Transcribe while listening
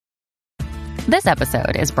This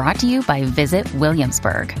episode is brought to you by Visit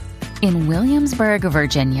Williamsburg. In Williamsburg,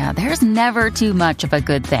 Virginia, there's never too much of a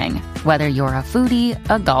good thing. Whether you're a foodie,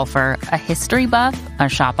 a golfer, a history buff, a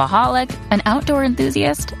shopaholic, an outdoor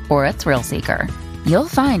enthusiast, or a thrill seeker, you'll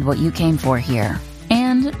find what you came for here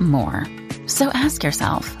and more. So ask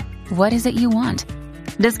yourself, what is it you want?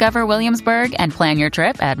 Discover Williamsburg and plan your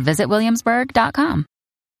trip at visitwilliamsburg.com.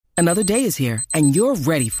 Another day is here, and you're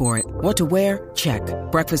ready for it. What to wear? Check.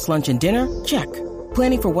 Breakfast, lunch, and dinner? Check.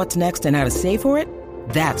 Planning for what's next and how to save for it?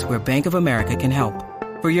 That's where Bank of America can help.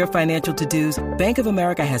 For your financial to-dos, Bank of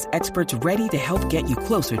America has experts ready to help get you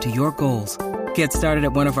closer to your goals. Get started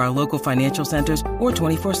at one of our local financial centers or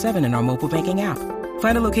 24/7 in our mobile banking app.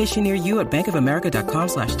 Find a location near you at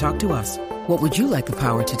bankofamerica.com/talktous. What would you like the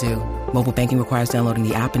power to do? Mobile banking requires downloading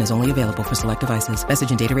the app and is only available for select devices.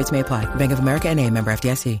 Message and data rates may apply. Bank of America N.A., member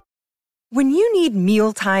FDIC. When you need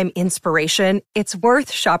mealtime inspiration, it's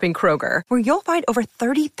worth shopping Kroger, where you'll find over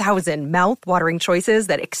 30,000 mouth-watering choices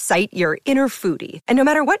that excite your inner foodie. And no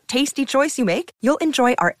matter what tasty choice you make, you'll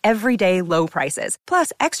enjoy our everyday low prices,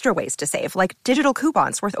 plus extra ways to save, like digital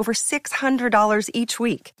coupons worth over $600 each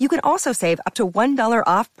week. You can also save up to $1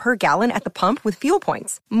 off per gallon at the pump with fuel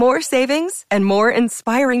points. More savings and more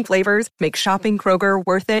inspiring flavors make shopping Kroger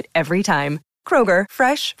worth it every time. Kroger,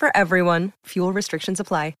 fresh for everyone. Fuel restrictions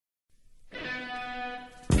apply.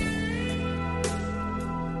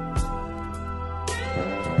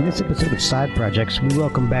 In this episode of Side Projects, we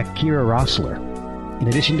welcome back Kira Rossler. In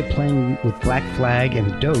addition to playing with Black Flag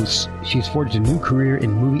and Dose, she's forged a new career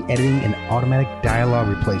in movie editing and automatic dialogue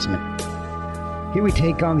replacement. Here we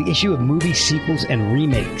take on the issue of movie sequels and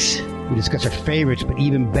remakes. We discuss our favorites, but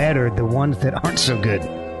even better, the ones that aren't so good.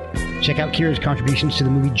 Check out Kira's contributions to the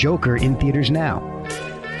movie Joker in theaters now.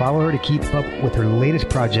 Follow her to keep up with her latest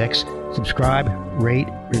projects. Subscribe, rate,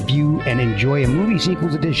 review, and enjoy a movie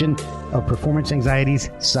sequels edition of Performance Anxiety's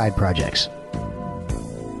Side Projects.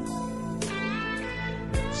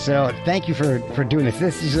 So, thank you for doing this.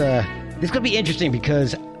 This is going to be interesting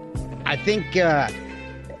because I think I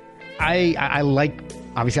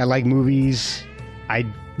like movies.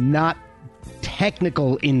 I'm not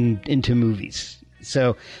technical into movies,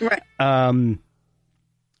 so right.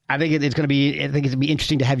 I think it's going to be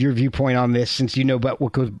interesting to have your viewpoint on this, since you know about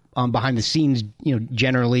what goes on behind the scenes,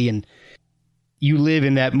 generally, and you live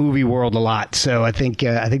in that movie world a lot. So I think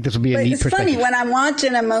this will be a neat perspective. It's funny when I'm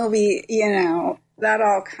watching a movie, that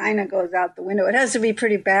all kind of goes out the window. It has to be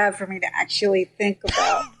pretty bad for me to actually think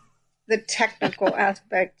about the technical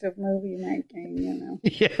aspect of movie making.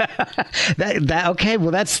 Yeah, okay.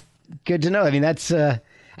 Well, that's good to know. I mean, that's.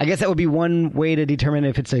 I guess that would be one way to determine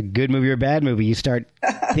if it's a good movie or a bad movie. You start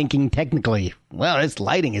thinking technically, well, this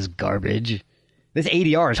lighting is garbage. This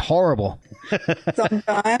ADR is horrible.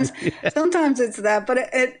 Sometimes it's that. But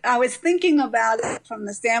I was thinking about it from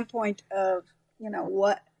the standpoint of,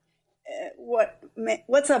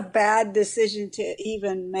 what's a bad decision to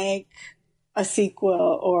even make a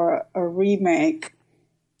sequel or a remake.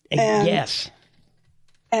 Yes.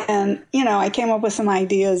 And, I came up with some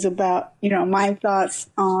ideas about, my thoughts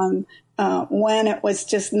on when it was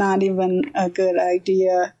just not even a good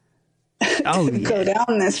idea to go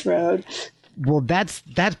down this road. Well, that's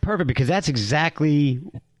perfect, because that's exactly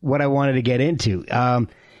what I wanted to get into.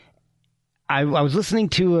 I was listening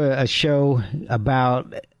to a show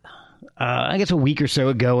about, I guess a week or so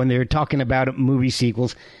ago, and they were talking about movie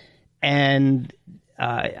sequels. And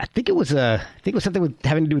I think it was something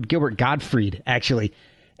having to do with Gilbert Gottfried, actually.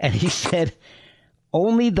 And he said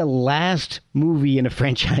only the last movie in a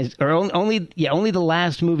franchise, or only the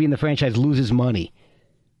last movie in the franchise loses money,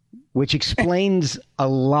 which explains a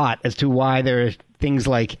lot as to why there are things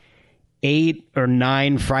like 8 or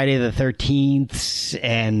 9 Friday the 13th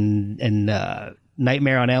and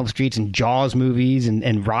Nightmare on Elm Street and Jaws movies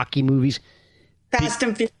and Rocky movies. Fast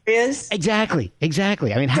and Furious. Exactly.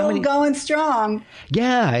 I mean, still going strong.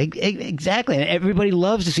 Yeah, exactly. And everybody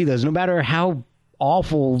loves to see those, no matter how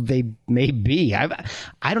awful they may be. I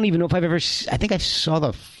don't even know if I've ever. I think I saw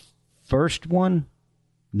the first one,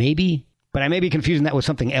 maybe, but I may be confusing that with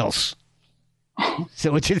something else.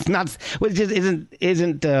 So which just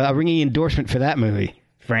isn't a ringing endorsement for that movie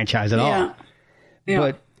franchise at all. Yeah.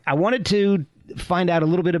 But I wanted to find out a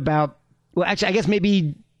little bit about. Well, actually, I guess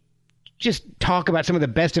maybe just talk about some of the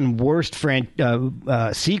best and worst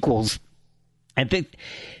sequels. I think.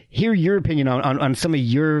 Hear your opinion on some of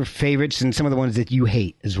your favorites and some of the ones that you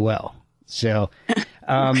hate as well. So,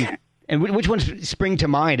 and which ones spring to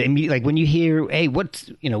mind? I mean, like when you hear, hey,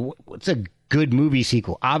 what's a good movie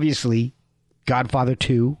sequel? Obviously, Godfather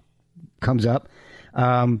 2 comes up.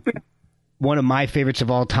 One of my favorites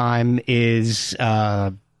of all time is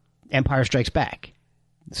Empire Strikes Back,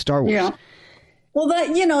 Star Wars. Yeah. Well,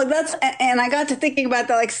 and I got to thinking about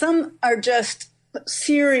that. Like, some are just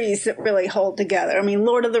series that really hold together. I mean,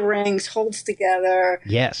 Lord of the Rings holds together,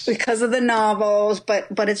 yes, because of the novels, but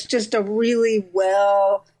it's just a really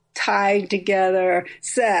well tied together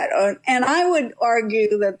set. And I would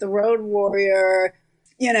argue that the Road Warrior,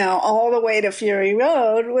 all the way to Fury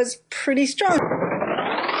Road, was pretty strong.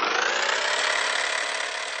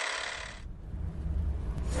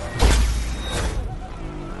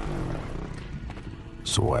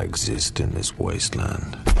 So I exist in this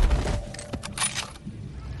wasteland.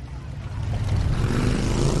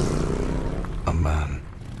 A man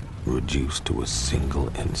reduced to a single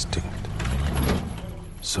instinct.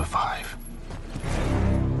 Survive.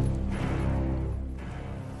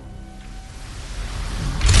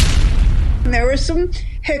 There were some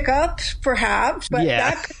hiccups, perhaps, but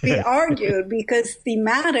that could be argued because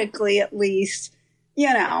thematically, at least,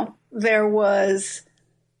 there was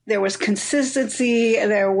consistency.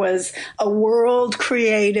 There was a world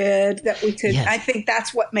created that we could. Yes. I think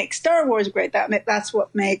that's what makes Star Wars great. That's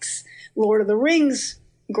what makes Lord of the Rings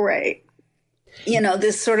great.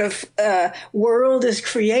 This sort of world is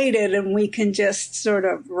created, and we can just sort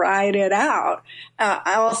of ride it out.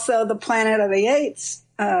 Also, the Planet of the Apes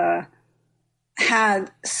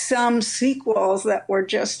had some sequels that were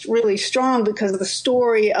just really strong because the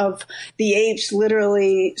story of the apes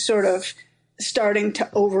literally sort of starting to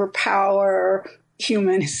overpower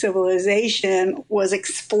human civilization was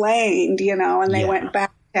explained, and they went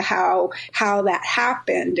back to how that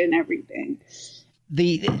happened and everything.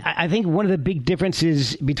 I think one of the big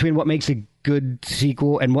differences between what makes a good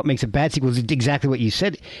sequel and what makes a bad sequel is exactly what you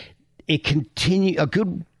said. A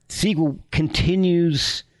good sequel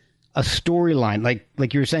continues a storyline,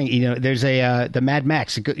 like you were saying. There's the Mad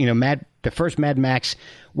Max. The first Mad Max.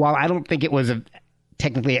 While I don't think it was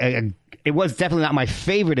it was definitely not my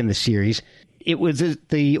favorite in the series. It was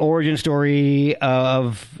the origin story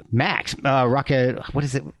of Max.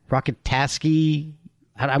 Rockatansky.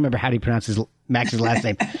 I don't remember how do you pronounce Max's last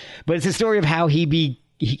name, but it's the story of how he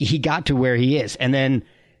got to where he is, and then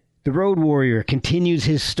the Road Warrior continues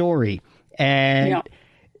his story, and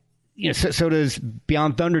so does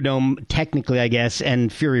Beyond Thunderdome, technically, I guess,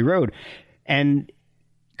 and Fury Road. And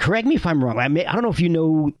correct me if I'm wrong. I don't know if you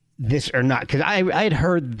know this or not, because I had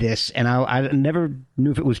heard this, and I never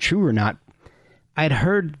knew if it was true or not. I had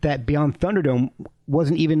heard that Beyond Thunderdome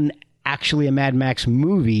wasn't even actually a Mad Max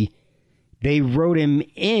movie. They wrote him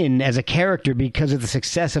in as a character because of the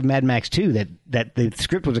success of Mad Max 2, that the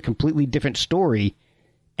script was a completely different story.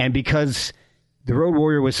 And because the Road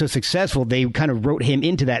Warrior was so successful, they kind of wrote him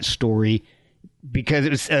into that story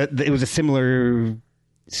because it was a similar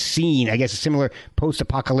scene, I guess, a similar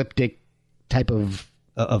post-apocalyptic type of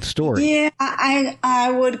story. Yeah,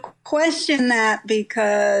 I would question that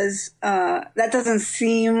because that doesn't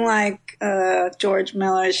seem like George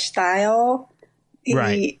Miller's style.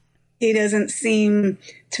 Right. He doesn't seem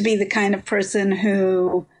to be the kind of person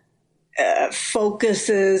who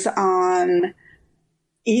focuses on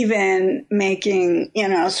even making,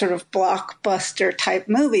 sort of blockbuster type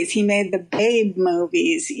movies. He made the Babe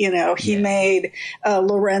movies, he made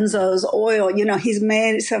Lorenzo's Oil. He's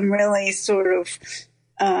made some really sort of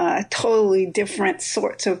totally different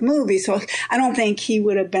sorts of movies. So I don't think he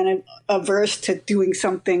would have been averse to doing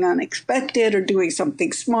something unexpected or doing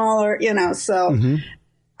something smaller, so... Mm-hmm.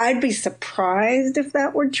 I'd be surprised if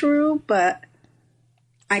that were true, but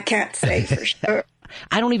I can't say for sure.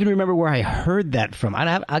 I don't even remember where I heard that from.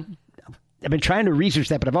 I've been trying to research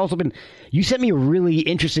that, but I've also been... You sent me a really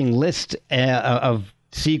interesting list of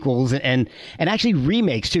sequels and actually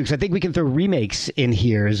remakes, too, because I think we can throw remakes in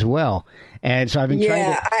here as well. And so I've been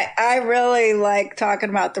trying to... I really like talking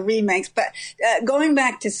about the remakes, but going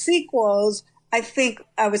back to sequels, I think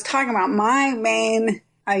I was talking about my main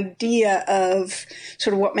idea of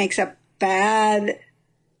sort of what makes a bad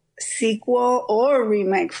sequel or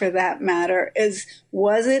remake, for that matter,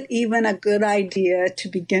 was it even a good idea to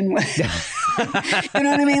begin with? You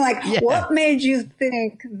know what I mean? Like, what made you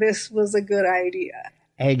think this was a good idea?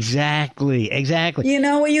 Exactly.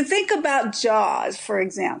 When you think about Jaws, for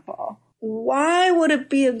example, why would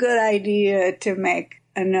it be a good idea to make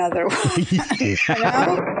another one?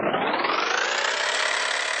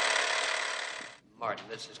 Martin,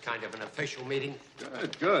 this is kind of an official meeting.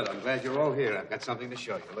 Good. I'm glad you're all here. I've got something to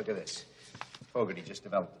show you. Look at this. Fogarty just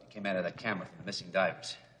developed it. It came out of that camera from the missing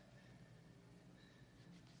divers.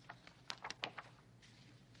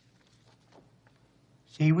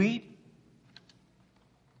 Seaweed?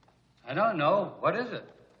 I don't know. What is it?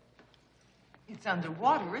 It's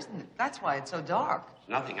underwater, isn't it? That's why it's so dark. There's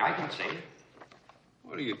nothing I can see.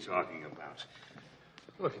 What are you talking about?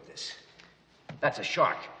 Look at this. That's a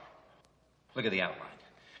shark. Look at the outline.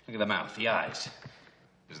 Look at the mouth, the eyes.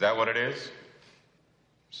 Is that what it is?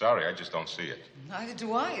 Sorry, I just don't see it. Neither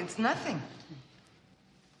do I. It's nothing.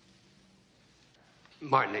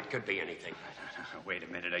 Martin, it could be anything. Wait a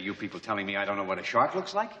minute. Are you people telling me I don't know what a shark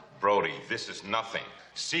looks like? Brody, this is nothing.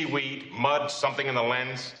 Seaweed, mud, something in the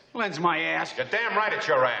lens. Lens my ass. You're damn right it's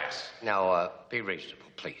your ass. Now, be reasonable,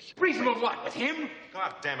 please. Reasonable what? With him?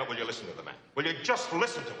 God damn it, will you listen to the man? Will you just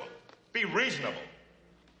listen to him? Be reasonable.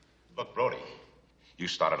 Look, Brody, you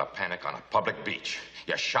started a panic on a public beach.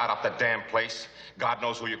 You shot up the damn place. God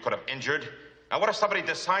knows who you could have injured. Now, what if somebody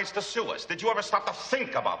decides to sue us? Did you ever stop to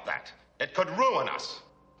think about that? It could ruin us.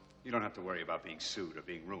 You don't have to worry about being sued or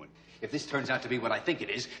being ruined. If this turns out to be what I think it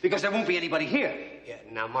is, because there won't be anybody here. Yeah,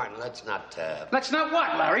 now, Martin, let's not, Let's not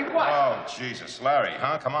what, Larry? What? Oh, Jesus, Larry,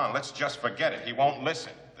 huh? Come on, let's just forget it. He won't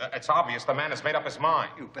listen. It's obvious the man has made up his mind.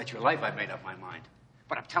 You bet your life I've made up my mind.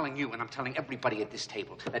 But I'm telling you and I'm telling everybody at this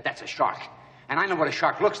table that that's a shark. And I know what a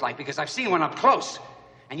shark looks like because I've seen one up close.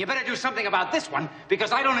 And you better do something about this one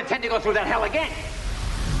because I don't intend to go through that hell again.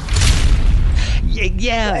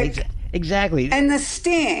 Yeah, exactly. And The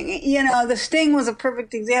Sting, The Sting was a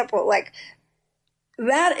perfect example. Like,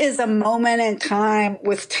 that is a moment in time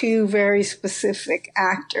with two very specific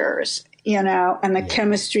actors, and the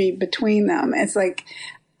chemistry between them. It's like,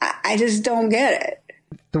 I just don't get it.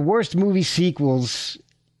 The worst movie sequels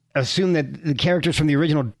assume that the characters from the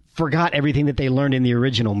original forgot everything that they learned in the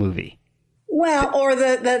original movie. Well, or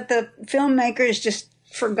the filmmakers just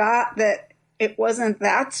forgot that it wasn't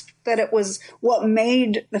that it was what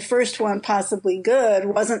made the first one possibly good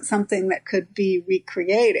wasn't something that could be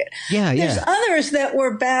recreated. There's others that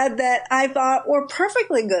were bad that I thought were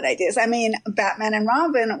perfectly good ideas. I mean, Batman and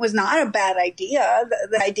Robin was not a bad idea.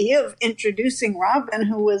 The idea of introducing Robin,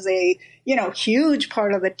 who was a huge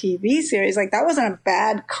part of the TV series, like that wasn't a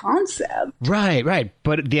bad concept. Right.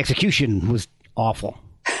 But the execution was awful.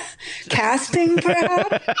 Casting,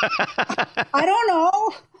 perhaps? I don't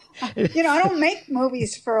know. I don't make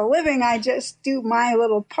movies for a living. I just do my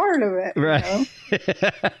little part of it. Right.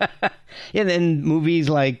 And then movies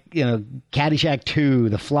like, Caddyshack 2,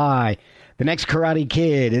 The Fly, The Next Karate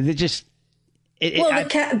Kid.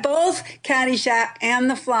 Both Caddyshack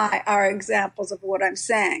and The Fly are examples of what I'm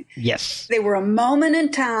saying. Yes. They were a moment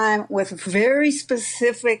in time with a very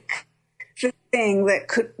specific thing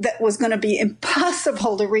that was going to be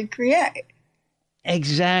impossible to recreate.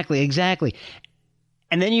 Exactly.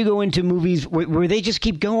 And then you go into movies where they just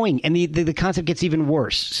keep going and the concept gets even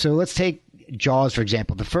worse. So let's take Jaws, for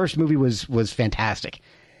example. The first movie was fantastic.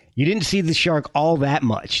 You didn't see the shark all that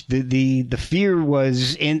much. The fear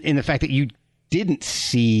was in the fact that you didn't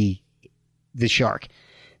see the shark.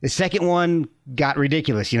 The second one got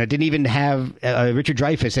ridiculous. It didn't even have Richard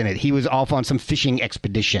Dreyfuss in it. He was off on some fishing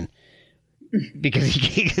expedition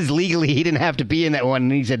because legally he didn't have to be in that one.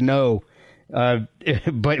 And he said no. But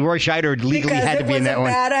Roy Scheider legally had to be in that one.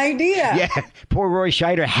 Because it was a bad idea. Yeah, poor Roy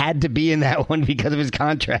Scheider had to be in that one because of his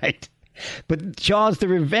contract. But Jaws: The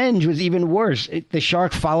Revenge was even worse. The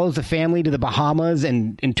shark follows the family to the Bahamas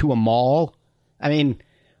and into a mall. I mean,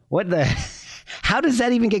 how does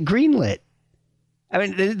that even get greenlit? I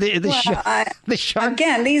mean, the shark.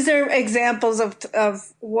 Again, these are examples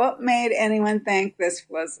of what made anyone think this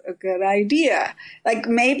was a good idea. Like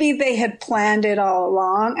maybe they had planned it all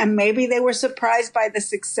along, and maybe they were surprised by the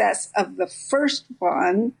success of the first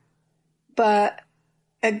one. But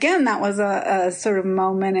again, that was a sort of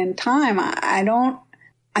moment in time.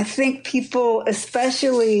 I think people,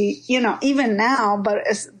 especially even now, but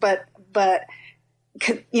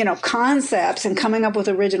concepts and coming up with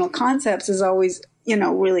original concepts is always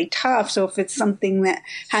really tough. So if it's something that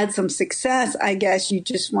had some success, I guess you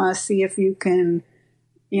just want to see if you can,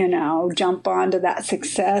 jump onto that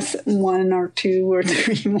success 1 or 2 or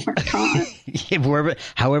 3 more times.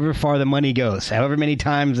 However far the money goes, however many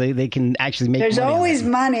times they can actually make There's money. Always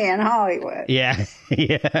money in Hollywood. Yeah.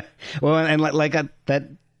 Well, and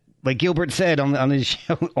like Gilbert said on his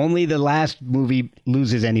show, only the last movie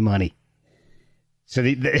loses any money. So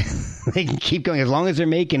they can keep going as long as they're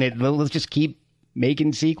making it. Let's just keep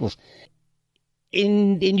making sequels.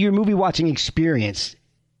 In your movie watching experience,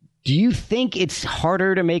 do you think it's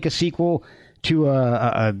harder to make a sequel to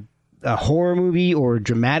a horror movie or a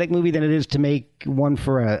dramatic movie than it is to make one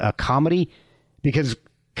for a comedy? Because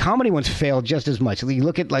comedy ones fail just as much. You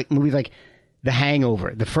look at like movies like The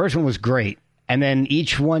Hangover. The first one was great, and then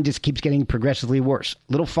each one just keeps getting progressively worse.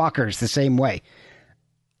 Little Fockers the same way.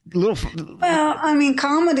 Well, I mean,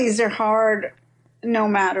 comedies are hard no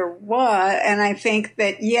matter what. And I think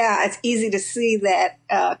that, it's easy to see that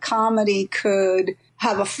comedy could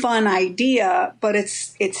have a fun idea, but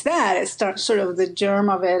it's sort of the germ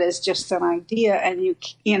of it is just an idea. And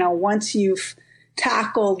once you've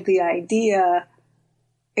tackled the idea,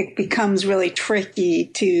 it becomes really tricky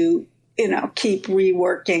to, keep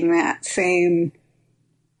reworking that same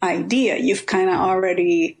idea. You've kind of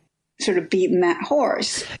already sort of beaten that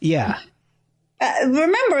horse. Yeah.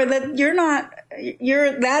 Remember that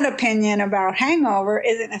that opinion about Hangover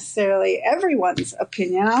isn't necessarily everyone's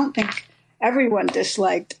opinion. I don't think everyone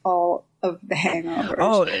disliked all of the Hangovers.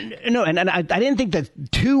 Oh, no. And I didn't think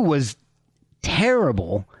that 2 was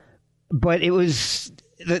terrible, but it was,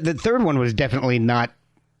 the third one was definitely not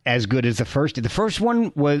as good as the first. The first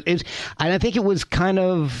one and I think it was kind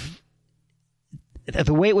of,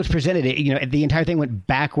 the way it was presented, the entire thing went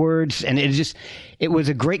backwards, and it was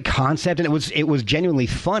a great concept, and it was genuinely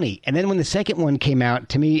funny. And then when the second one came out,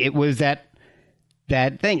 to me, it was that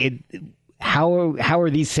thing. How are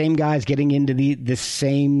these same guys getting into the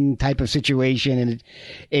same type of situation? And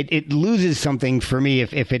it loses something for me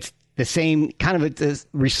if it's the same kind of a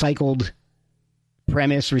recycled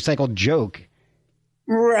premise, recycled joke.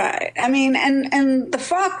 Right. I mean, and the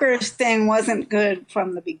Fockers thing wasn't good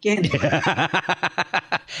from the beginning.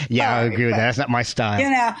 Yeah, I agree with that. That's not my style.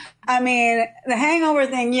 I mean, the Hangover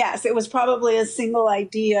thing, yes, it was probably a single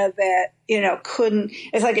idea that,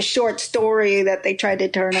 it's like a short story that they tried to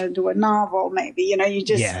turn into a novel, maybe.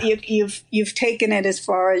 You've taken it as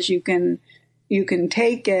far as you can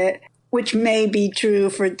take it, which may be true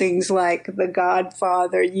for things like The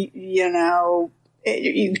Godfather,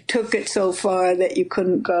 you took it so far that you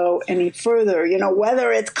couldn't go any further,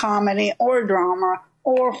 whether it's comedy or drama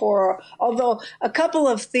or horror. Although a couple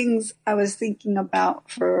of things I was thinking about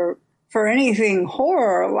for anything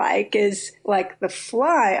horror is like The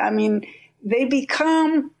Fly. I mean, they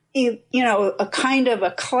become, a kind of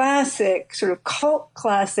a classic, sort of cult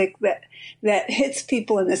classic that hits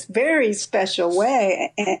people in this very special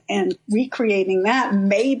way, and recreating that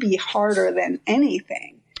may be harder than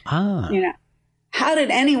anything. How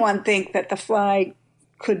did anyone think that The Fly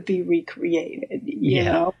could be recreated? You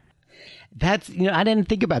know? That's, I didn't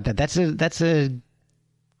think about that. That's a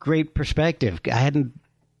great perspective. I didn't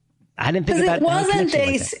think about it. Wasn't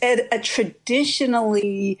a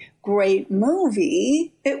traditionally great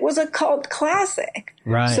movie. It was a cult classic.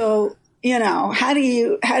 Right. So, how do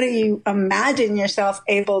you imagine yourself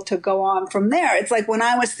able to go on from there? It's like when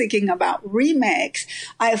I was thinking about remakes,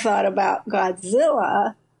 I thought about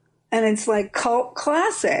Godzilla. And it's like cult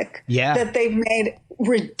classic that they've made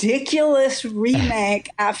ridiculous remake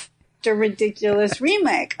after ridiculous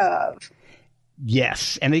remake of.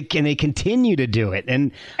 Yes, and they continue to do it.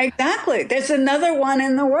 And exactly, there's another one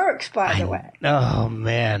in the works, by the way. Oh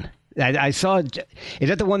man, I saw. Is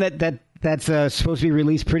that the one that's supposed to be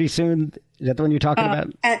released pretty soon? Is that the one you're talking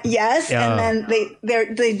about? Yes, and then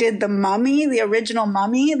they did the Mummy, the original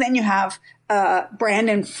Mummy. Then you have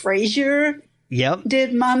Brandon Fraser. Yep.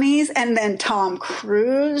 Did Mummies, and then Tom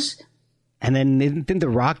Cruise. And then didn't The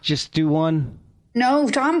Rock just do one? No,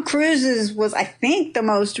 Tom Cruise's was, I think, the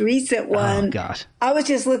most recent one. Oh, gosh. I was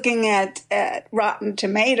just looking at Rotten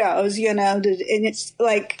Tomatoes, and it's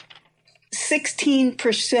like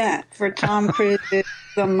 16% for Tom Cruise's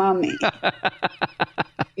The Mummy.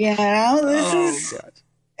 This is... God.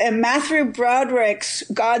 And Matthew Broderick's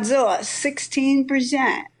Godzilla,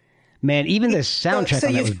 16%. Man, even the soundtrack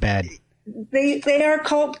on that was bad. They are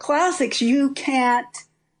cult classics. You can't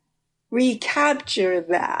recapture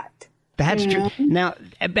that. That's true. Now,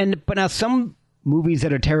 but now some movies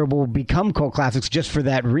that are terrible become cult classics just for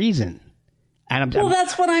that reason. And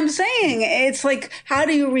that's what I'm saying. It's like, how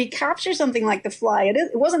do you recapture something like The Fly?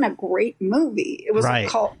 It wasn't a great movie. It was a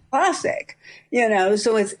cult classic.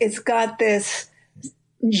 So it's got this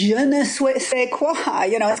je ne sais quoi.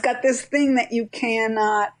 It's got this thing that you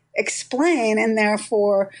cannot explain, and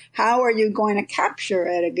therefore, how are you going to capture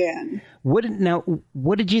it again? What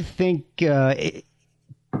did you think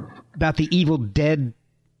about the Evil Dead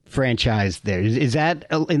franchise there? Is that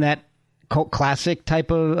in that cult classic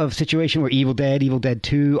type of situation where Evil Dead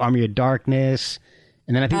 2, Army of Darkness,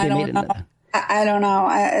 and then I think they made it. I don't know.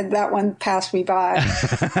 That one passed me by.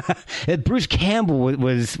 Bruce Campbell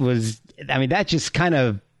was. I mean, that just kind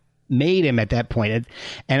of made him at that point.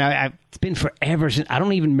 And it's been forever since. I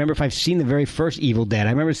don't even remember if I've seen the very first Evil Dead.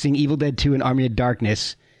 I remember seeing Evil Dead 2 and Army of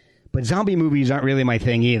Darkness. But zombie movies aren't really my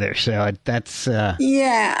thing either. So that's.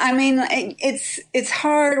 Yeah, I mean, it's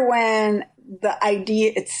hard when the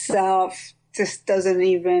idea itself just doesn't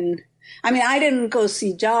even. I mean, I didn't go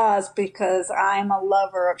see Jaws because I'm a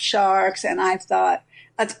lover of sharks, and I thought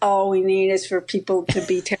that's all we need is for people to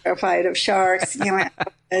be terrified of sharks.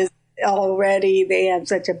 Already they have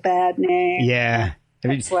such a bad name. Yeah.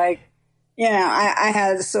 It's like, I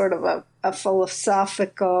had sort of a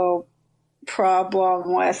philosophical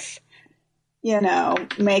problem with,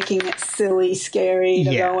 making it silly, scary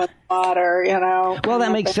to go in water, Well,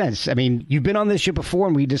 that makes sense. I mean, you've been on this show before,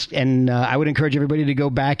 and I would encourage everybody to go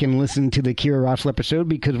back and listen to the Kira Russell episode,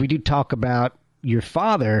 because we do talk about your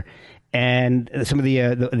father and some of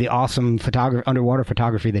the awesome underwater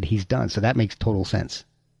photography that he's done. So that makes total sense.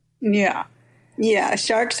 Yeah. Yeah,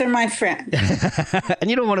 sharks are my friend. And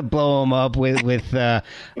you don't want to blow them up with a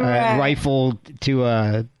rifle to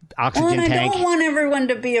a oxygen tank. I don't want everyone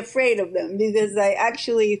to be afraid of them, because I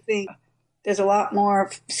actually think there's a lot more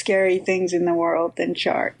scary things in the world than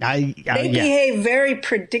sharks. They behave very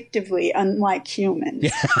predictably, unlike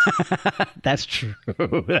humans. That's true.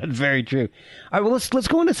 That's very true. All right, well, let's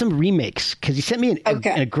go into some remakes, because you sent me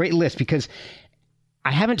a great list, because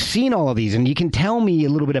I haven't seen all of these, and you can tell me a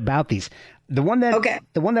little bit about these. The one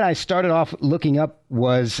that I started off looking up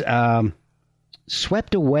was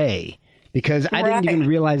Swept Away, because I didn't even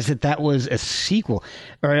realize that was a sequel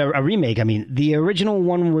or a remake. I mean, the original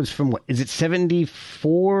one was from what is it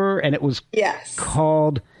 74, and it was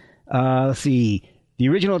called let's see. The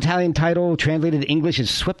original Italian title translated to English is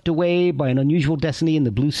Swept Away by an Unusual Destiny in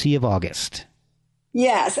the Blue Sea of August.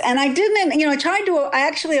 Yes, and I didn't, I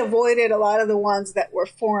actually avoided a lot of the ones that were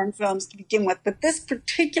foreign films to begin with, but this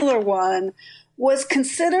particular one was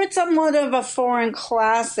considered somewhat of a foreign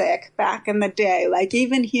classic back in the day. Like,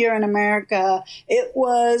 even here in America, it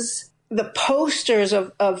was the posters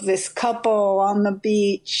of this couple on the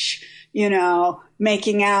beach,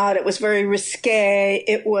 making out. It was very risque.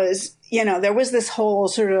 It was, there was this whole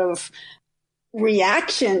sort of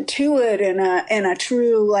reaction to it in a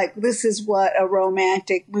true, like, this is what a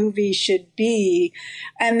romantic movie should be.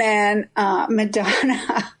 And then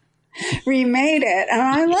Madonna remade it, and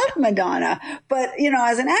I love Madonna, but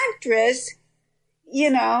as an actress,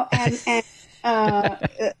 and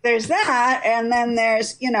there's that, and then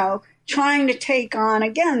there's trying to take on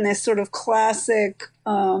again this sort of classic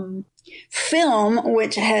film,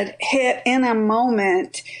 which had hit in a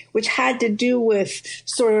moment, which had to do with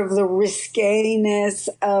sort of the risqueness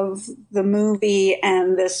of the movie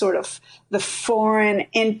and the sort of the foreign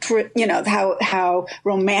interest, how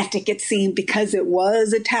romantic it seemed because it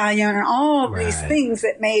was Italian, and all of these things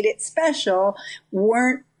that made it special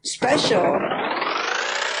weren't special.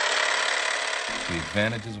 The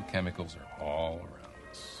advantages of chemicals are all around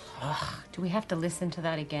us. Ugh, do we have to listen to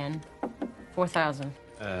that again? 4,000.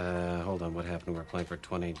 Hold on. What happened? We were playing for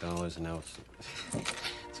 $20, and now it's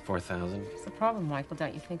 4,000. What's the problem, Michael?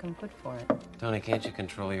 Don't you think I'm good for it? Tony, can't you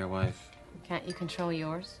control your wife? Can't you control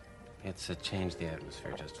yours? It's changed the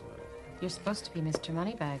atmosphere just a little. You're supposed to be Mr.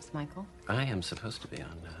 Moneybags, Michael. I am supposed to be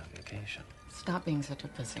on vacation. Stop being such a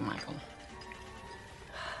pussy, Michael.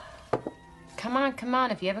 Come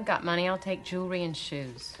on. If you haven't got money, I'll take jewelry and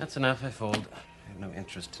shoes. That's enough. I fold. I have no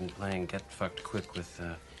interest in playing Get Fucked Quick with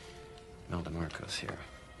Mel DeMarcos here.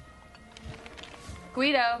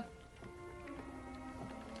 Guido.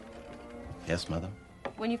 Yes, Mother?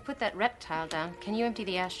 When you've put that reptile down, can you empty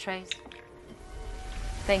the ashtrays?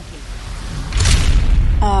 Thank you.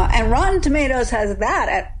 And Rotten Tomatoes has that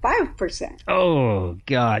at 5%. Oh,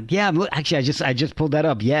 God. Yeah, actually, I just pulled that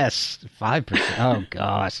up. Yes, 5%. Oh,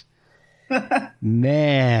 gosh.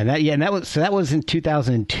 Man, that was in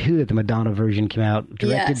 2002 that the Madonna version came out,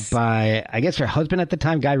 directed by, I guess, her husband at the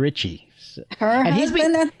time, Guy Ritchie. At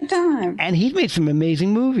the time. And he's made some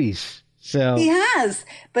amazing movies. So he has,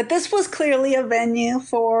 but this was clearly a venue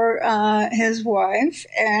for his wife,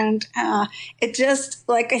 and it just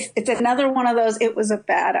it's another one of those. It was a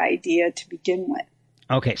bad idea to begin with.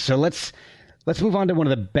 Okay, so let's move on to one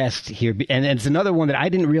of the best here, and it's another one that I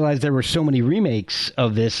didn't realize there were so many remakes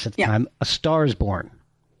of this at the time. A Star Is Born.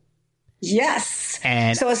 Yes.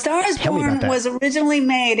 And so A Star Is Born was originally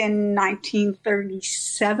made in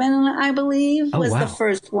 1937, I believe, was the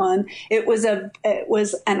first one. It was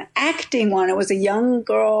an acting one. It was a young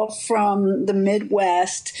girl from the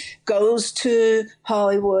Midwest goes to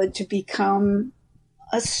Hollywood to become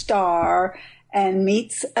a star and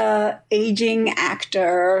meets a aging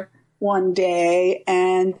actor one day,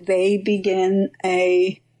 and they begin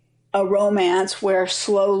a romance where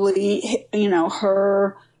slowly,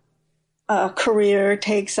 her career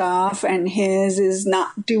takes off and his is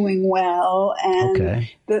not doing well, and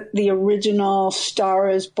the original Star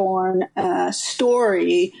Is Born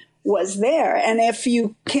story was there. And if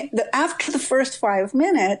you after the first 5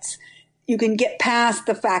 minutes, you can get past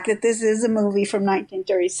the fact that this is a movie from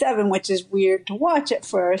 1937, which is weird to watch at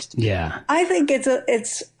first. Yeah, I think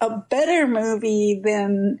it's a better movie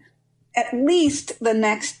than at least the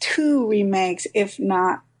next two remakes, if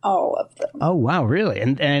not all of them. Oh, wow, really?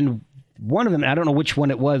 And one of them, I don't know which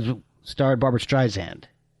one it was, starred Barbara Streisand.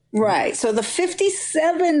 Right. So the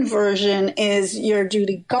 57 version is your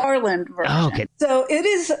Judy Garland version. Oh, okay. So it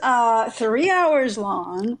is 3 hours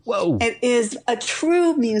long. Whoa. It is a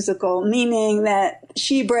true musical, meaning that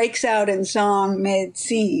she breaks out in song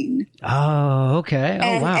mid-scene. Oh, okay.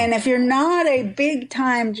 Oh, wow. And if you're not a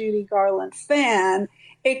big-time Judy Garland fan,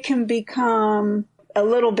 it can become a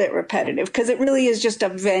little bit repetitive because it really is just a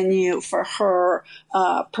venue for her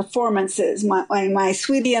performances. My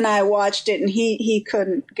sweetie and I watched it, and he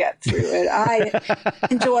couldn't get through it. I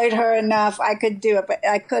enjoyed her enough. I could do it, but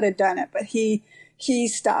I could have done it, but he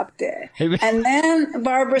stopped it. And then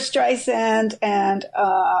Barbara Streisand and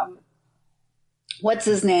what's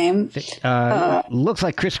his name? Looks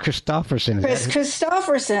like Chris Christopherson. Chris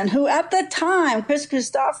Christopherson, who at the time, Chris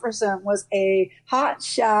Christopherson was a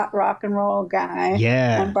hotshot rock and roll guy.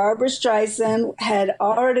 Yeah. And Barbara Streisand had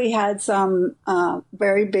already had some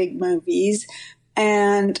very big movies.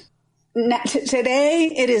 And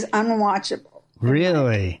today it is unwatchable.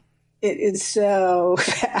 Really? It is so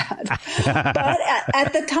bad. But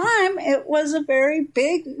at the time, it was a very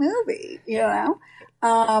big movie, you know?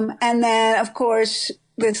 And then, of course,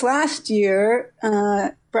 this last year,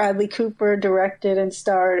 Bradley Cooper directed and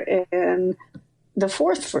starred in the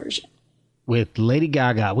 4th version with Lady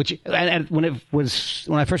Gaga. Which, and when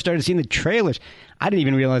I first started seeing the trailers, I didn't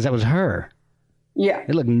even realize that was her. Yeah,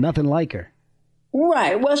 it looked nothing like her.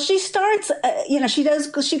 Right. Well, she starts.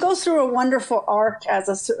 She goes through a wonderful arc as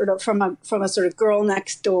a sort of from a sort of girl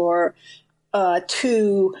next door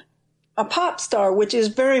to a pop star, which is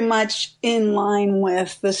very much in line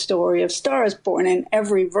with the story of Star is Born. In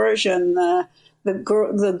every version,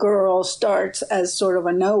 the girl starts as sort of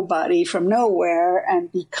a nobody from nowhere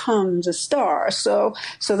and becomes a star. So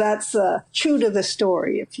that's true to the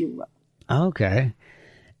story, if you will. Okay.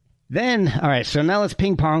 Then, all right. So now let's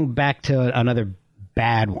ping pong back to another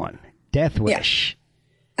bad one, Death Wish.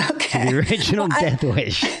 Yeah. Okay. The original Death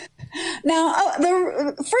Wish. Now,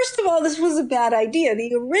 first of all, this was a bad idea.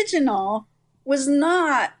 The original was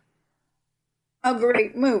not a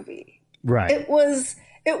great movie. Right. It was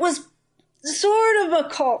sort of a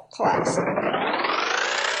cult classic.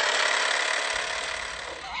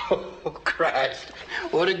 Oh, Christ.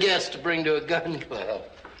 What a guest to bring to a gun club.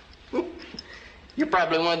 You're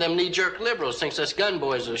probably one of them knee-jerk liberals thinks us gun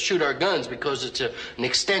boys will shoot our guns because it's an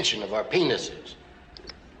extension of our penises.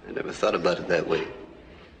 I never thought about it that way.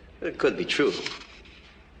 It could be true.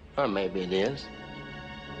 Or maybe it is.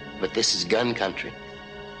 But this is gun country.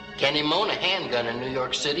 Can't even own a handgun in New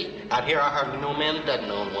York City. Out here, I hardly know a man that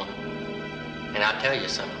doesn't own one. And I'll tell you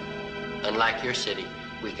something. Unlike your city,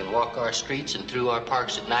 we can walk our streets and through our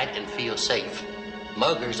parks at night and feel safe.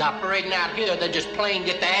 Muggers operating out here, they just plain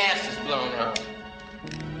get their asses blown off.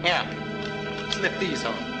 Yeah, slip these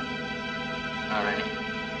on. All righty.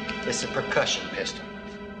 This is a percussion pistol.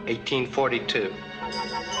 1842.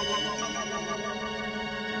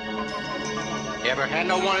 You ever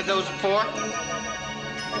handle one of those before?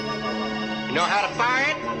 You know how to fire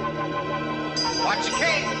it? Watch your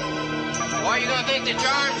cake. Or you gonna think that your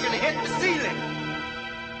arm's gonna hit the ceiling.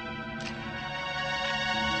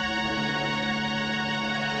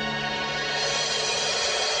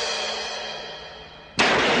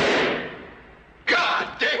 God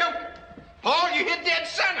damn! Paul, you hit dead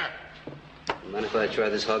center. Mind if I try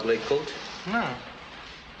this hog leg Colt? No.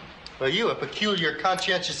 Well, you a peculiar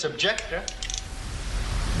conscientious objector.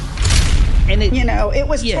 And it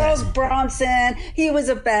was Charles Bronson. He was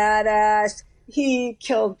a badass. He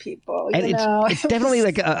killed people. And it's definitely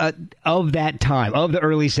like of that time, of the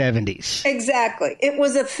early 70s. Exactly. It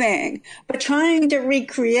was a thing. But trying to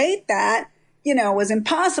recreate that, was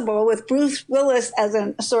impossible with Bruce Willis as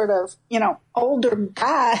a sort of, older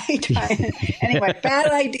guy. Anyway,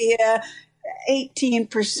 bad idea.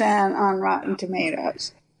 18% on Rotten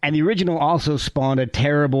Tomatoes. And the original also spawned a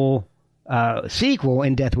terrible sequel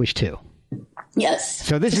in Death Wish 2. Yes.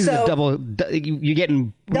 So this is a double. You're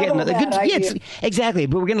getting a good. Yes, exactly.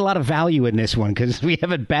 But we're getting a lot of value in this one because we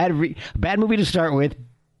have a bad movie to start with,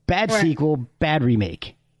 bad sequel, bad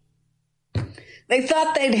remake. They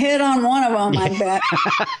thought they'd hit on one of them. I bet.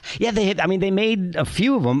 Yeah, they hit. I mean, they made a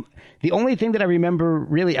few of them. The only thing that I remember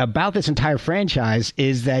really about this entire franchise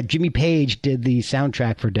is that Jimmy Page did the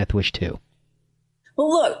soundtrack for Death Wish 2. Well,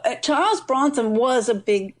 look, Charles Bronson was a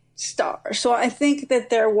big star. So I think that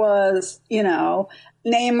there was,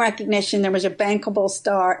 name recognition. There was a bankable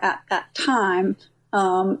star at that time.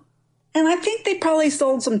 And I think they probably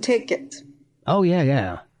sold some tickets. Oh,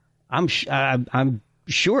 yeah. I'm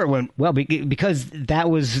Sure. Because that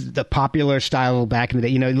was the popular style back in the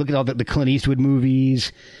day. You know, look at all the Clint Eastwood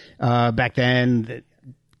movies back then.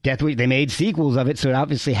 Death Wish, they made sequels of it, so it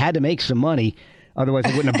obviously had to make some money. Otherwise,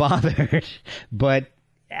 they wouldn't have bothered. But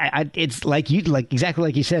it's exactly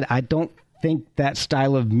like you said. I don't think that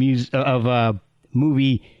style of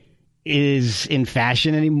movie is in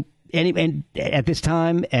fashion any at this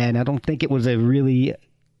time, and I don't think it was a really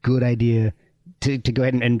good idea to go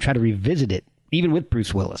ahead and try to revisit it, even with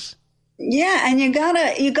Bruce Willis. Yeah, and you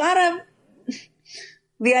gotta.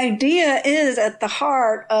 The idea is at the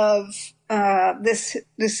heart of this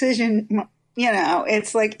decision. You know,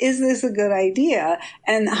 it's like, is this a good idea?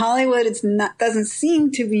 And Hollywood doesn't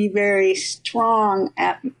seem to be very strong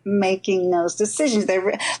at making those decisions.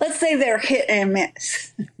 Let's say they're hit and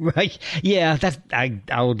miss. Right. Yeah, I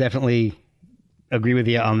will definitely agree with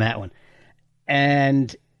you on that one.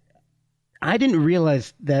 And I didn't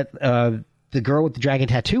realize that The Girl with the Dragon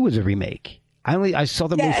Tattoo was a remake. I saw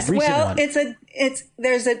the most recent one.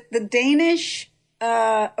 There's the Danish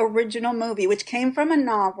original movie, which came from a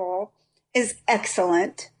novel, is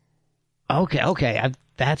excellent. Okay.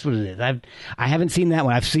 That's what it is. I haven't seen that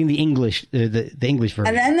one. I've seen the English, the English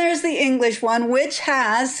version. And then there's the English one, which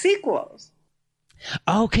has sequels.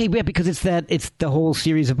 Okay, yeah, because it's the whole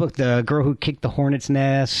series of books, The Girl Who Kicked the Hornet's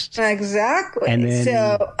Nest. Exactly. And then,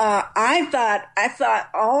 so I thought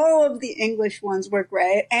all of the English ones were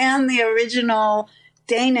great, and the original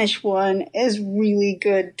Danish one is really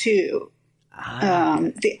good too.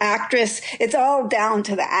 The actress, it's all down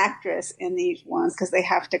to the actress in these ones because they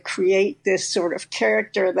have to create this sort of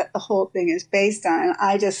character that the whole thing is based on. And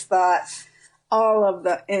I just thought all of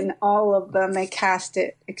them, they cast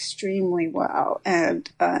it extremely well. And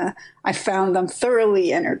I found them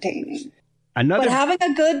thoroughly entertaining. But having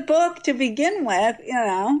a good book to begin with, you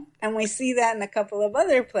know, and we see that in a couple of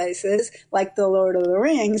other places, like The Lord of the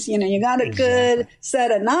Rings, you know, you got a good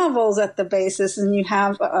set of novels at the basis and you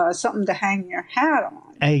have something to hang your hat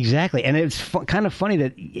on. Exactly. And it's kind of funny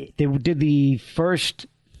that they did the first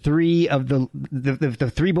three of the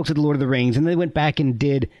three books of The Lord of the Rings, and they went back and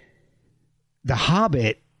did The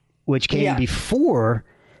Hobbit, which came before,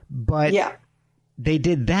 but they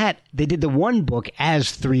did the one book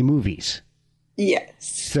as three movies. Yes.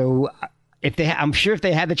 So I'm sure if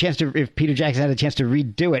Peter Jackson had a chance to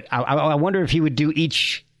redo it, I wonder if he would do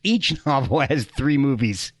each novel as three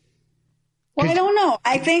movies. Well, I don't know.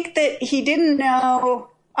 I think that he didn't know.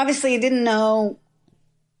 Obviously, he didn't know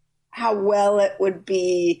how well it would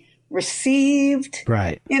be received.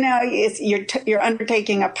 Right. You know, you're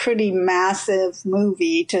undertaking a pretty massive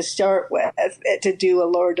movie to start with to do a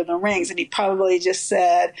Lord of the Rings, and he probably just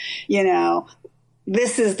said, you know,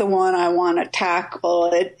 this is the one I want to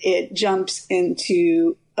tackle. It jumps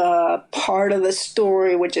into part of the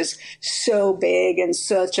story, which is so big and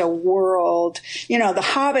such a world. You know, The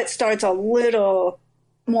Hobbit starts a little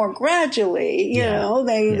more gradually, you know,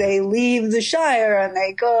 they leave the Shire and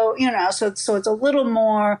they go, you know, so it's a little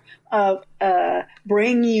more of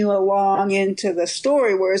bring you along into the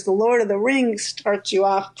story, whereas The Lord of the Rings starts you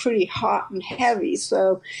off pretty hot and heavy.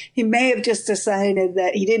 So he may have just decided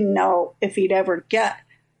that he didn't know if he'd ever get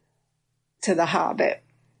to The Hobbit.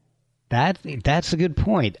 That's a good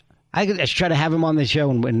point. I should try to have him on the show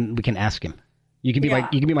and we can ask him. You can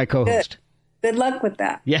be my co-host. Good luck with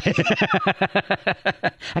that. Yeah. I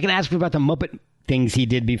can ask him about the Muppet things he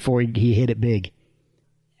did before he hit it big.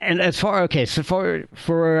 And for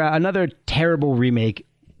another terrible remake,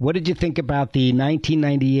 what did you think about the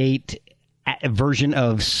 1998 version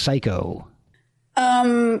of Psycho?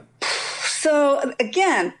 So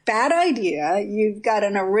again, bad idea. You've got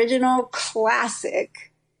an original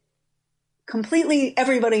classic. Completely,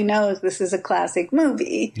 everybody knows this is a classic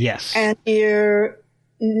movie. Yes. And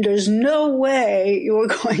there's no way you're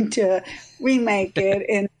going to remake it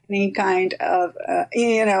in any kind of,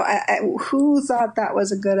 who thought that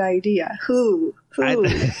was a good idea? Who?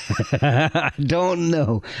 I don't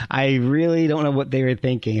know. I really don't know what they were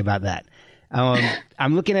thinking about that.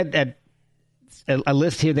 I'm looking at a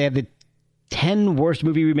list here. They have the 10 worst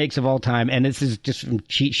movie remakes of all time, and this is just from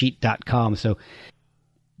cheatsheet.com. So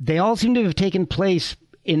they all seem to have taken place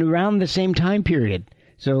in around the same time period.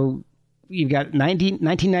 So you've got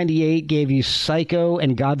 1998 gave you Psycho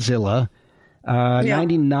and Godzilla.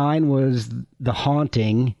 99 was The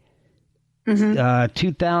Haunting.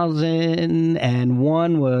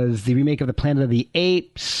 2001 was the remake of The Planet of the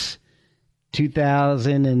Apes.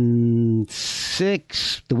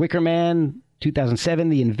 2006, The Wicker Man. 2007,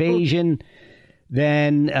 The Invasion.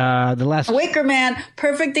 Then the last... Wicker Man,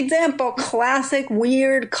 perfect example. Classic,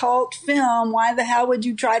 weird cult film. Why the hell would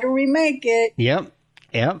you try to remake it? Yep.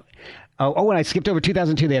 and I skipped over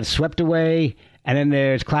 2002. They have Swept Away, and then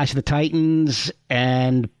there's Clash of the Titans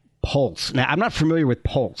and Pulse. Now, I'm not familiar with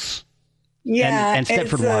Pulse. Yeah. And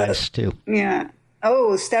Stepford Wives, too. Yeah.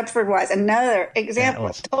 Oh, Stepford Wives. Another example.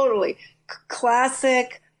 Totally.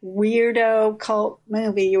 Classic, weirdo, cult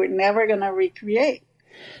movie you were never going to recreate.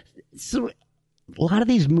 So a lot of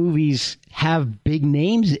these movies have big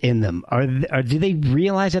names in them. Do they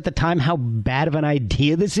realize at the time how bad of an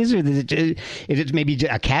idea this is? Or is it maybe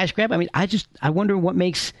a cash grab? I mean, I wonder what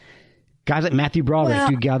makes guys like Matthew Broderick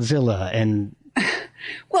do Godzilla and...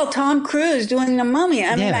 Well, Tom Cruise doing The Mummy.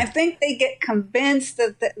 I mean, I think they get convinced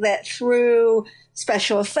that through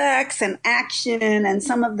special effects and action and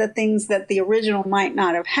some of the things that the original might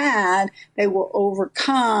not have had, they will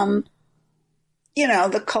overcome,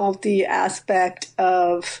 the culty aspect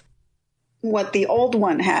of what the old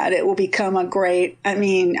one had. It will become a great,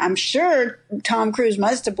 I'm sure Tom Cruise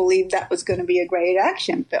must have believed that was going to be a great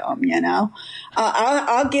action film,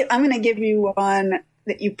 I'm going to give you one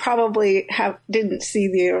that you probably didn't see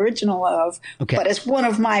the original of, but it's one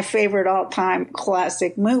of my favorite all-time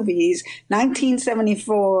classic movies,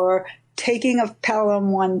 1974, Taking of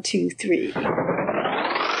Pelham 1, 2, 3. Where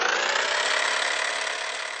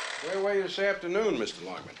were you this afternoon, Mr.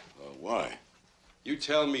 Lockman? Why? You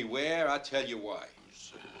tell me where, I'll tell you why.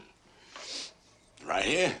 Right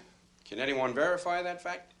here. Can anyone verify that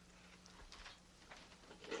fact?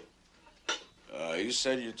 You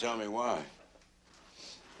said you'd tell me why.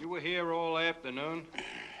 You were here all afternoon?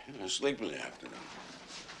 Sleep in the afternoon.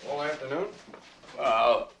 All afternoon?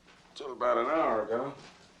 Well, till about an hour ago.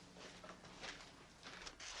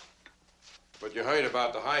 But you heard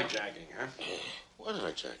about the hijacking, huh? What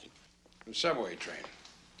hijacking? The subway train.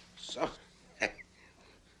 So?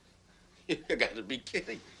 You got to be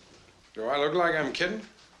kidding. Do I look like I'm kidding?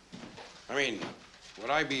 I mean, would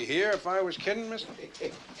I be here if I was kidding, mister?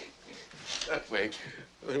 Wait,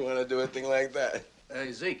 we want to do a thing like that.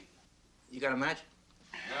 Hey, Zeke, you got a match?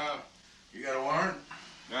 No. You got a warrant?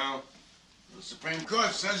 No. The Supreme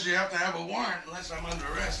Court says you have to have a warrant unless I'm under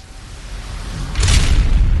arrest.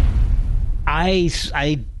 I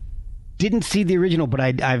didn't see the original, but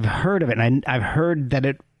I've heard of it, and I've heard that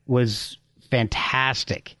it was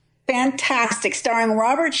fantastic. Fantastic, starring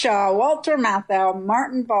Robert Shaw, Walter Matthau,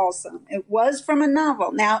 Martin Balsam. It was from a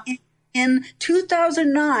novel. Now, in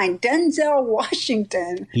 2009, Denzel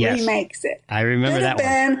Washington remakes it. I remember that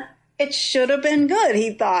one. It should have been good.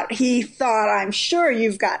 He thought, I'm sure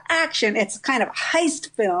you've got action. It's kind of a heist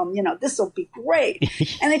film. This will be great.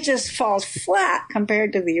 And it just falls flat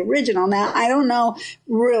compared to the original. Now, I don't know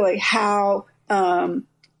really how,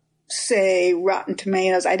 say, Rotten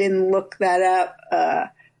Tomatoes. I didn't look that up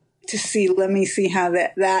to see. Let me see how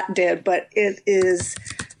that did. But it is...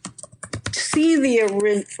 See the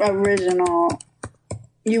original,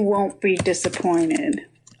 you won't be disappointed.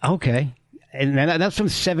 Okay. And that's from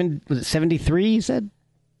 73, you said?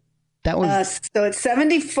 That was... so it's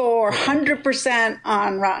 74, 100%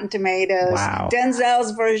 on Rotten Tomatoes. Wow.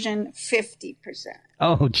 Denzel's version, 50%.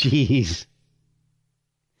 Oh, geez.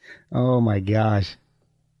 Oh, my gosh.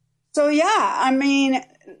 So,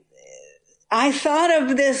 I thought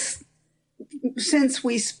of this since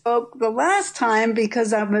we spoke the last time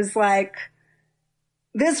because I was like...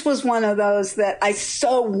 This was one of those that I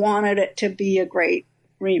so wanted it to be a great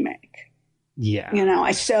remake. Yeah.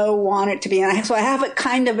 I so want it to be. And so I have it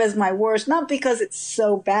kind of as my worst, not because it's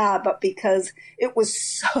so bad, but because it was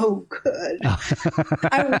so good.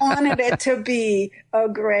 I wanted it to be a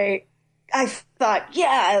great, I thought,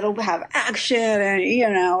 it'll have action and,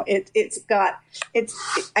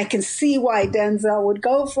 I can see why Denzel would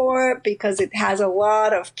go for it because it has a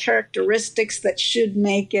lot of characteristics that should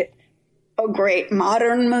make it a great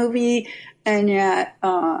modern movie, and yet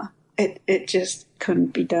it just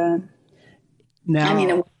couldn't be done. Now,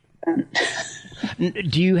 it wasn't done.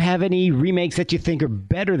 Do you have any remakes that you think are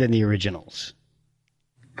better than the originals?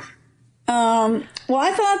 Well,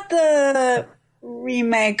 I thought the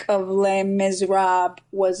remake of Les Miserables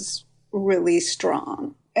was really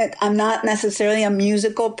strong. I'm not necessarily a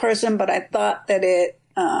musical person, but I thought that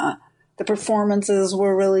the performances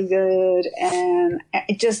were really good, and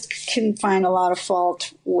I just couldn't find a lot of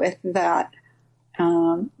fault with that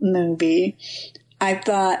movie. I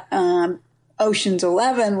thought Ocean's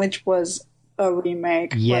 11, which was a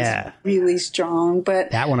remake, was really strong.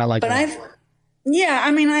 But that one I like. Girl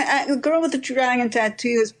with the Dragon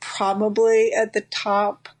Tattoo is probably at the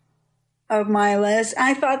top of my list.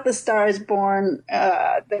 I thought The Star is Born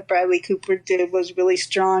that Bradley Cooper did was really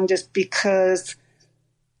strong just because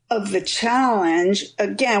of the challenge.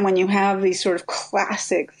 Again, when you have these sort of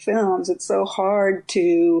classic films, it's so hard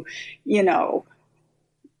to,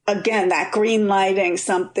 again, that green lighting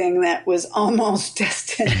something that was almost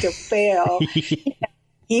destined to fail.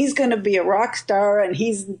 He's going to be a rock star, and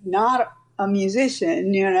he's not a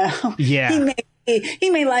musician, you know. Yeah. He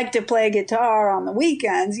may like to play guitar on the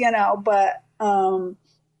weekends, you know, but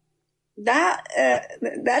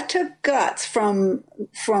that took guts from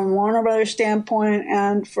Warner Brothers' standpoint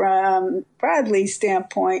and from Bradley's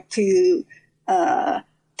standpoint to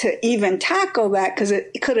even tackle that, because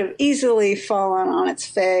it could have easily fallen on its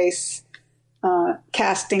face.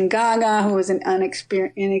 Casting Gaga, who was an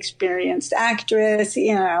inexperienced actress,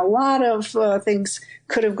 you know, a lot of things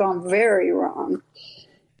could have gone very wrong.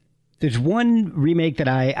 There's one remake that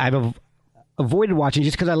I've avoided watching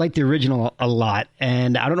just because I like the original a lot,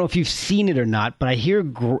 and I don't know if you've seen it or not, but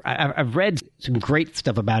I've read some great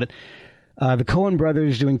stuff about it. The Coen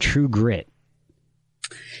brothers doing True Grit.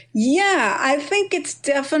 Yeah, I think it's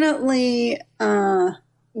definitely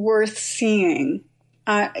worth seeing.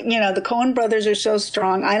 You know, the Coen brothers are so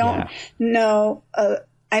strong. I don't know.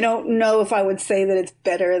 I don't know if I would say that it's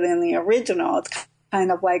better than the original. It's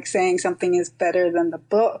kind of like saying something is better than the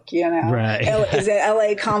book, you know. Right. Is it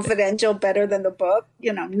LA Confidential better than the book?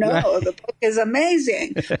 You know, no, right. The book is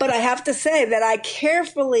amazing. But I have to say that I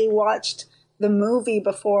carefully watched the movie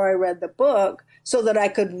before I read the book so that I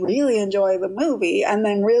could really enjoy the movie and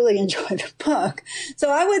then really enjoy the book. So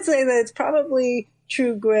I would say that it's probably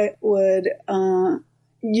True Grit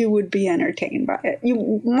you would be entertained by it.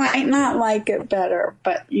 You might not like it better,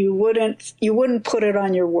 but you wouldn't put it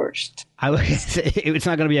on your worst. It's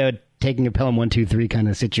not going to be a taking a Pelham 1, 2, 3 kind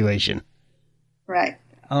of situation. Right.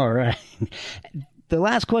 All right. The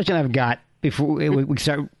last question I've got before we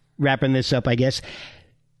start wrapping this up, I guess.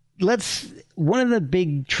 One of the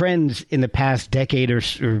big trends in the past decade or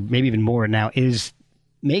maybe even more now is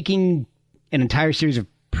making an entire series of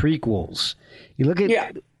prequels. You look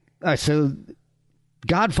at, so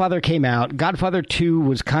Godfather came out. Godfather 2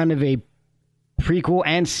 was kind of a prequel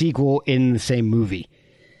and sequel in the same movie.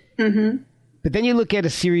 Mm-hmm. But then you look at a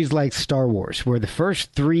series like Star Wars, where the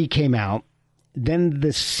first 3 came out, then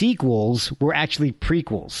the sequels were actually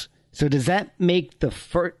prequels. So does that make the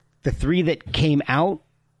 3 that came out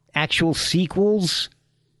actual sequels?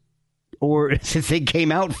 Or since they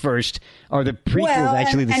came out first, are the prequels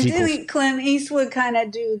actually the sequels? And Clint Eastwood kind of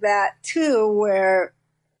do that too,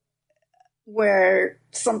 where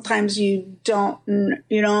sometimes it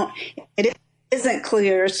isn't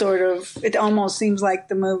clear, sort of, it almost seems like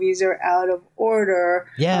the movies are out of order.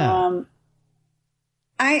 Yeah.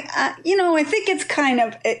 I think it's kind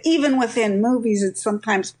of, even within movies, it's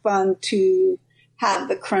sometimes fun to have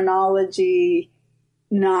the chronology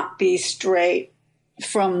not be straight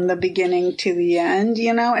from the beginning to the end.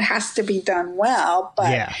 You know, it has to be done well,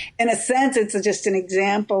 but in a sense, it's just an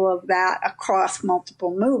example of that across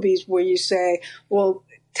multiple movies where you say, well,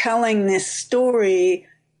 telling this story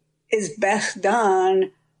is best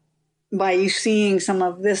done by you seeing some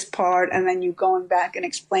of this part and then you going back and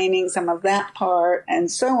explaining some of that part and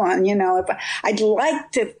so on. You know, I'd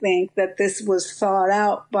like to think that this was thought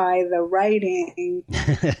out by the writing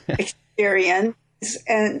experience.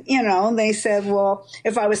 And, you know, they said, well,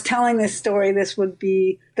 if I was telling this story, this would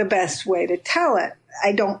be the best way to tell it.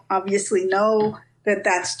 I don't obviously know that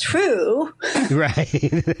that's true.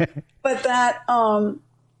 Right. But that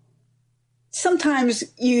sometimes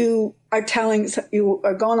you are going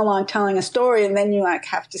along telling a story and then you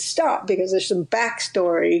have to stop because there's some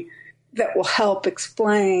backstory that will help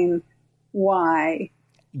explain why.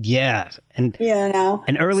 Yeah. And, you know,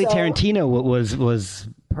 and early Tarantino was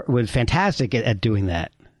fantastic at doing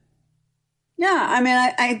that. Yeah, I mean,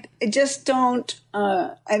 I just don't.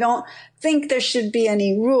 I don't think there should be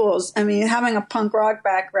any rules. I mean, having a punk rock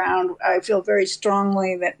background, I feel very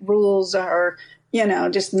strongly that rules are, you know,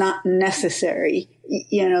 just not necessary.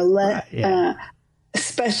 You know,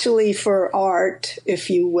 especially for art, if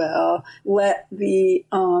you will, let the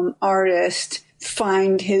artist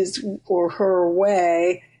find his or her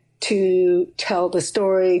way to tell the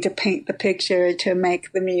story, to paint the picture, to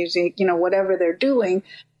make the music, you know, whatever they're doing.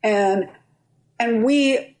 And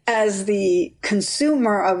we, as the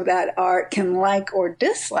consumer of that art, can like or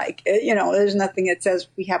dislike it. You know, there's nothing that says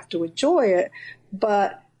we have to enjoy it,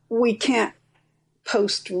 but we can't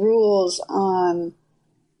post rules on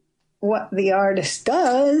what the artist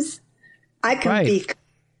does. I can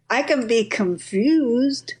be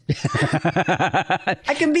confused.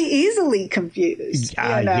 I can be easily confused,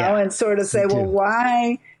 you know, and sort of say, well,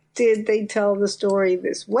 why did they tell the story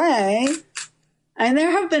this way? And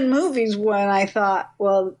there have been movies when I thought,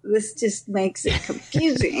 well, this just makes it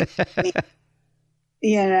confusing,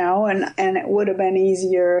 you know, and it would have been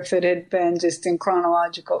easier if it had been just in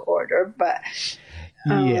chronological order. But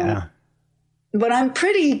Yeah. But I'm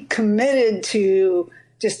pretty committed to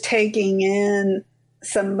just taking in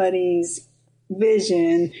somebody's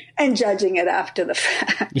vision and judging it after the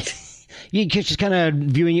fact. You're just kind of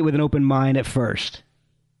viewing it with an open mind at first.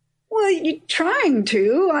 Well, you're trying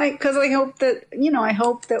to, because I hope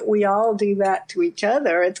that we all do that to each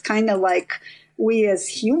other. It's kind of like we as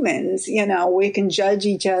humans, we can judge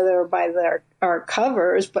each other by our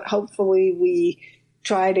covers, but hopefully we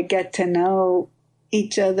try to get to know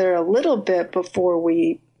each other a little bit before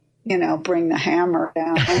we, bring the hammer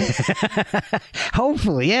down.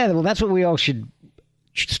 Hopefully, yeah. Well, that's what we all should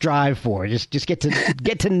strive for. Just get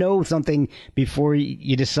to know something before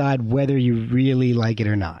you decide whether you really like it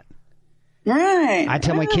or not. Right. I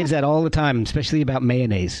tell my kids that all the time, especially about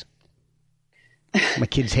mayonnaise. Two of my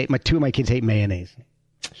kids hate mayonnaise.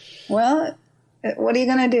 Well, what are you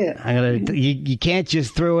going to do? You can't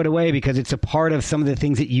just throw it away because it's a part of some of the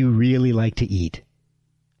things that you really like to eat.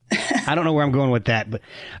 I don't know where I'm going with that, but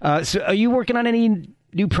so are you working on any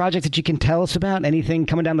new projects that you can tell us about? Anything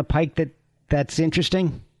coming down the pike that's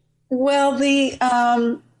interesting? Well, the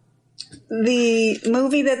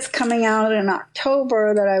movie that's coming out in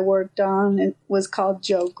October that I worked on, it was called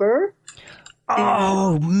Joker.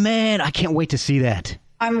 Oh, man, I can't wait to see that.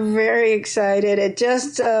 I'm very excited. It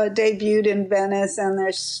just debuted in Venice, and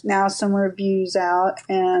there's now some reviews out,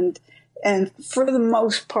 and for the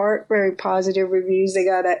most part, very positive reviews. They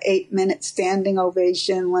got an 8-minute standing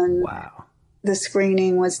ovation when the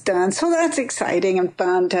screening was done. So that's exciting and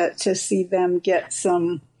fun to see them get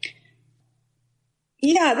some...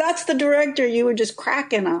 Yeah, that's the director you were just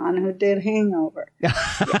cracking on who did Hangover.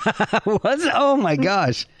 Was it? Oh, my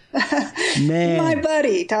gosh. Man. My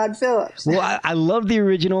buddy, Todd Phillips. Well, I love the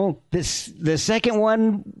original. The second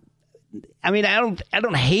one, I mean, I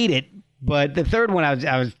don't hate it, but the third one, I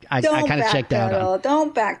kind of checked out on.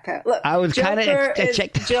 Don't backpedal. Look, I was kind of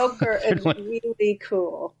checked out. Joker is really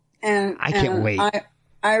cool, and I can't wait.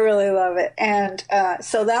 I really love it, and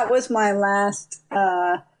so that was my last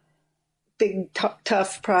big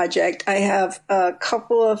tough project. I have a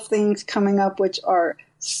couple of things coming up which are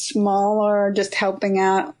smaller, just helping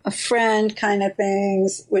out a friend kind of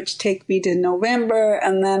things, which take me to November,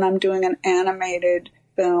 and then I'm doing an animated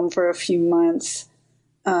film for a few months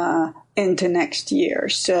into next year.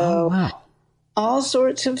 So all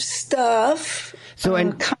sorts of stuff. So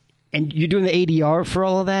and you're doing the ADR for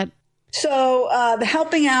all of that? So the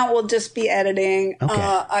helping out will just be editing. Okay.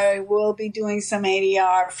 I will be doing some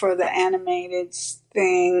ADR for the animated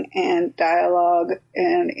thing and dialogue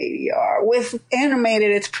and ADR. With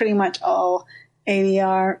animated, it's pretty much all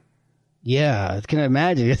ADR. Yeah, I can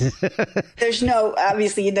imagine. There's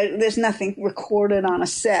nothing recorded on a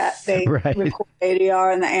set. They record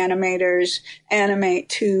ADR and the animators animate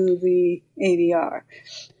to the ADR.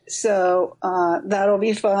 So that'll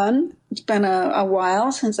be fun. It's been a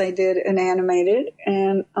while since I did an animated,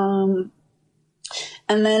 and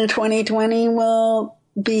then 2020 will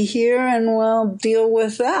be here, and we'll deal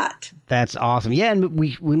with that. That's awesome. Yeah, and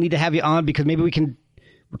we need to have you on because maybe we can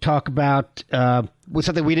talk about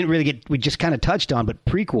something we didn't really we just kind of touched on, but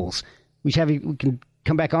prequels. We can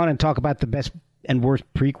come back on and talk about the best and worst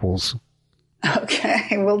prequels.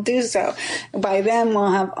 Okay, we'll do so. By then,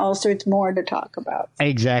 we'll have all sorts more to talk about.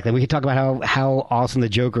 Exactly. We can talk about how awesome the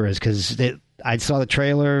Joker is, because I saw the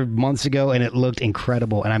trailer months ago, and it looked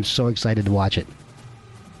incredible, and I'm so excited to watch it.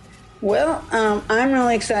 Well, I'm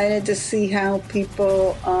really excited to see how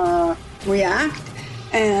people react,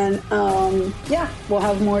 and we'll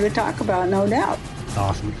have more to talk about, no doubt.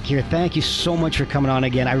 Awesome. Kira, thank you so much for coming on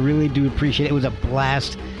again. I really do appreciate it. It was a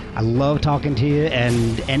blast. I love talking to you,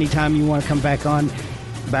 and anytime you want to come back on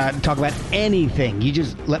talk about anything, you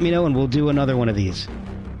just let me know and we'll do another one of these.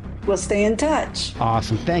 We'll stay in touch.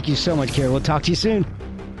 Awesome. Thank you so much, Kira. We'll talk to you soon.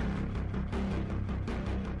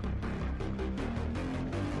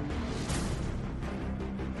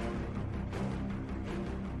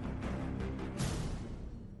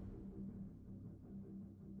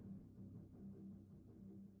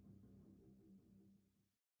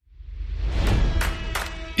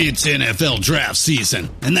 It's NFL draft season,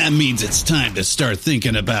 and that means it's time to start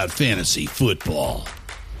thinking about fantasy football.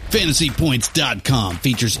 FantasyPoints.com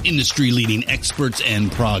features industry-leading experts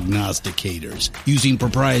and prognosticators using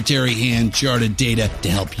proprietary hand-charted data to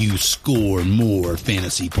help you score more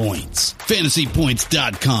fantasy points.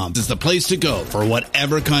 FantasyPoints.com is the place to go for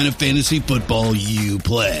whatever kind of fantasy football you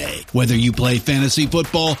play. Whether you play fantasy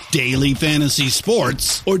football, daily fantasy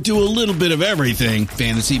sports, or do a little bit of everything,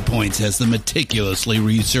 Fantasy Points has the meticulously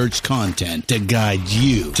researched content to guide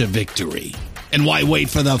you to victory. And why wait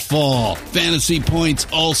for the fall? Fantasy Points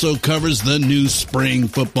also covers the new spring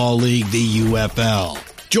football league, the UFL.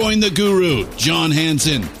 Join the guru, John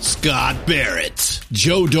Hansen, Scott Barrett,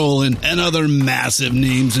 Joe Dolan, and other massive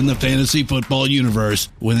names in the fantasy football universe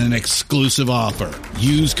with an exclusive offer.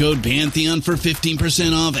 Use code Pantheon for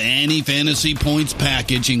 15% off any Fantasy Points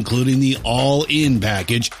package, including the all-in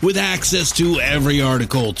package, with access to every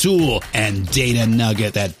article, tool, and data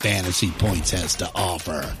nugget that Fantasy Points has to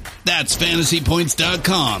offer. That's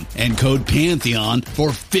fantasypoints.com and code Pantheon for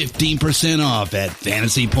 15% off at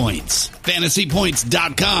Fantasy Points.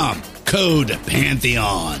 Fantasypoints.com. Code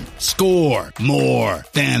Pantheon. Score more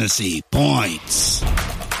fantasy points.